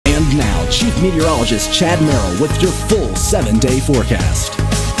And now, Chief Meteorologist Chad Merrill with your full 7-day forecast.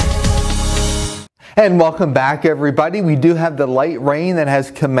 And welcome back, everybody. We do have the light rain that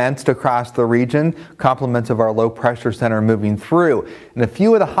has commenced across the region, compliments of our low pressure center moving through. And a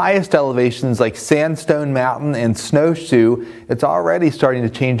few of the highest elevations like Sandstone Mountain and Snowshoe, it's already starting to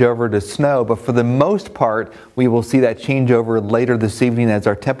change over to snow, but for the most part, we will see that change over later this evening as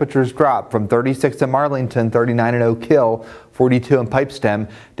our temperatures drop from 36 in Marlington, 39 in Oak Hill, 42 in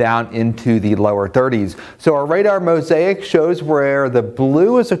Pipestem, down into the lower 30s. So our radar mosaic shows where the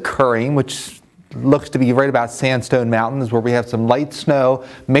blue is occurring, which looks to be right about Sandstone Mountains, where we have some light snow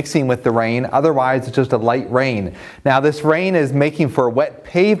mixing with the rain. Otherwise, it's just a light rain. Now, this rain is making for wet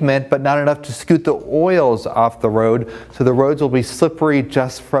pavement, but not enough to scoot the oils off the road, so the roads will be slippery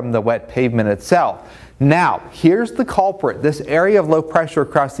just from the wet pavement itself. Now, here's the culprit, this area of low pressure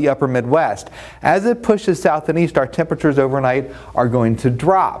across the upper Midwest. As it pushes south and east, our temperatures overnight are going to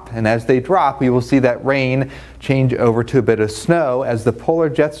drop. And as they drop, we will see that rain change over to a bit of snow as the polar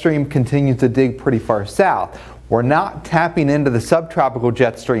jet stream continues to dig pretty far south. We're not tapping into the subtropical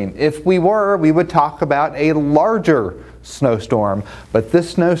jet stream. If we were, we would talk about a larger snowstorm, but this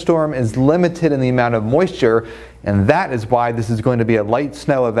snowstorm is limited in the amount of moisture, and that is why this is going to be a light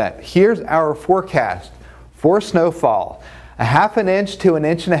snow event. Here's our forecast for snowfall. A ½ inch to 1.5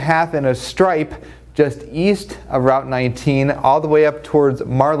 inches in a stripe just east of Route 19 all the way up towards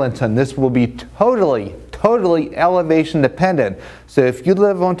Marlington. This will be totally elevation dependent. So if you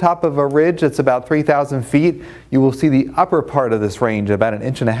live on top of a ridge that's about 3,000 feet, you will see the upper part of this range, about 1.5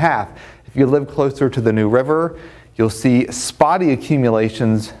 inches. If you live closer to the New River, you'll see spotty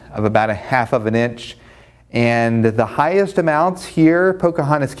accumulations of about 1/2 inch. And the highest amounts here,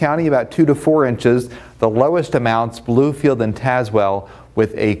 Pocahontas County, about 2 to 4 inches. The lowest amounts, Bluefield and Tazewell,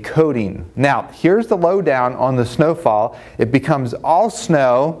 with a coating. Now, here's the lowdown on the snowfall. It becomes all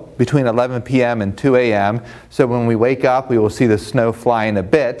snow between 11 p.m. and 2 a.m. So when we wake up, we will see the snow flying a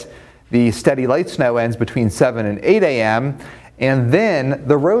bit. The steady light snow ends between 7 and 8 a.m. And then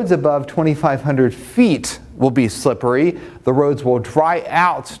the roads above 2,500 feet will be slippery. The roads will dry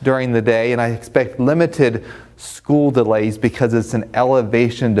out during the day, and I expect limited school delays because it's an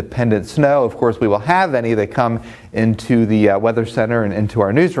elevation dependent snow. Of course, we will have any that come into the weather center and into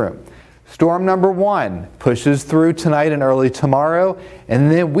our newsroom. Storm number 1 pushes through tonight and early tomorrow,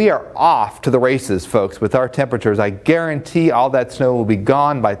 and then we are off to the races, folks, with our temperatures. I guarantee all that snow will be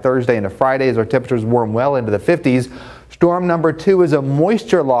gone by Thursday into Friday as our temperatures warm well into the 50s. Storm number 2 is a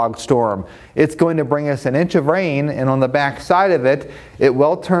moisture log storm. It's going to bring us 1 inch of rain, and on the back side of it, it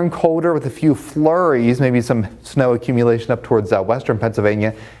will turn colder with a few flurries, maybe some snow accumulation up towards western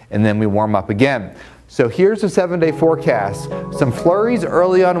Pennsylvania, and then we warm up again. So here's a 7-day forecast. Some flurries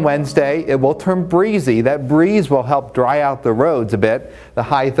early on Wednesday. It will turn breezy. That breeze will help dry out the roads a bit. The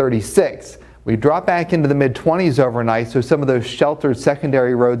high 36. We drop back into the mid-20s overnight, so some of those sheltered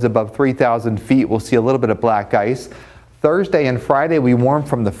secondary roads above 3,000 feet will see a little bit of black ice. Thursday and Friday, we warm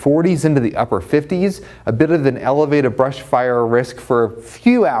from the 40s into the upper 50s. A bit of an elevated brush fire risk for a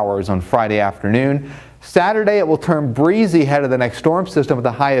few hours on Friday afternoon. Saturday, it will turn breezy ahead of the next storm system with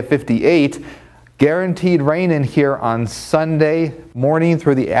a high of 58. Guaranteed rain in here on Sunday morning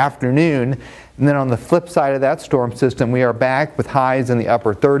through the afternoon. And then on the flip side of that storm system, we are back with highs in the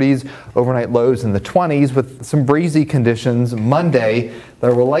upper 30s, overnight lows in the 20s with some breezy conditions. Monday,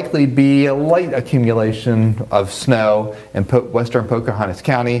 there will likely be a light accumulation of snow in western Pocahontas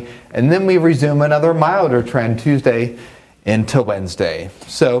County. And then we resume another milder trend Tuesday into Wednesday.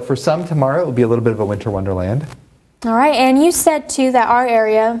 So for some tomorrow, it will be a little bit of a winter wonderland. All right, and you said too that our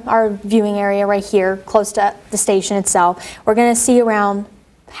area, our viewing area right here, close to the station itself, we're going to see around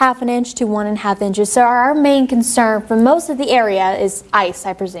 ½ inch to 1.5 inches. So our main concern for most of the area is ice,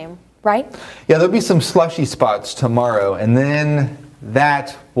 I presume, right? Yeah, there'll be some slushy spots tomorrow, and then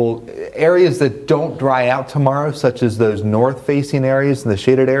that will, areas that don't dry out tomorrow, such as those north-facing areas and the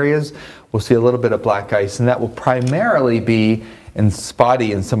shaded areas, we'll see a little bit of black ice, and that will primarily be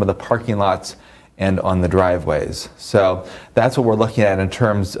spotty in some of the parking lots and on the driveways. So that's what we're looking at in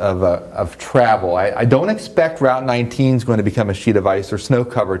terms of travel. I don't expect Route 19 is going to become a sheet of ice or snow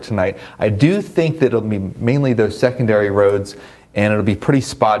cover tonight. I do think that it'll be mainly those secondary roads, and it'll be pretty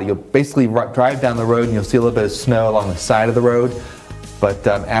spotty. You'll basically drive down the road and you'll see a little bit of snow along the side of the road. But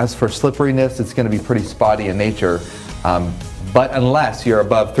as for slipperiness, it's going to be pretty spotty in nature. But unless you're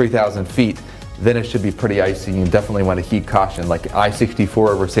above 3,000 feet, then it should be pretty icy. You definitely want to heed caution. Like I-64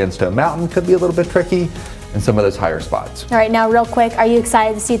 over Sandstone Mountain could be a little bit tricky, and some of those higher spots. All right, now real quick, are you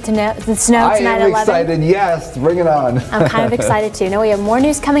excited to see the snow tonight at 11? I am excited, yes. Bring it on. I'm kind of excited too. Now we have more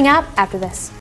news coming up after this.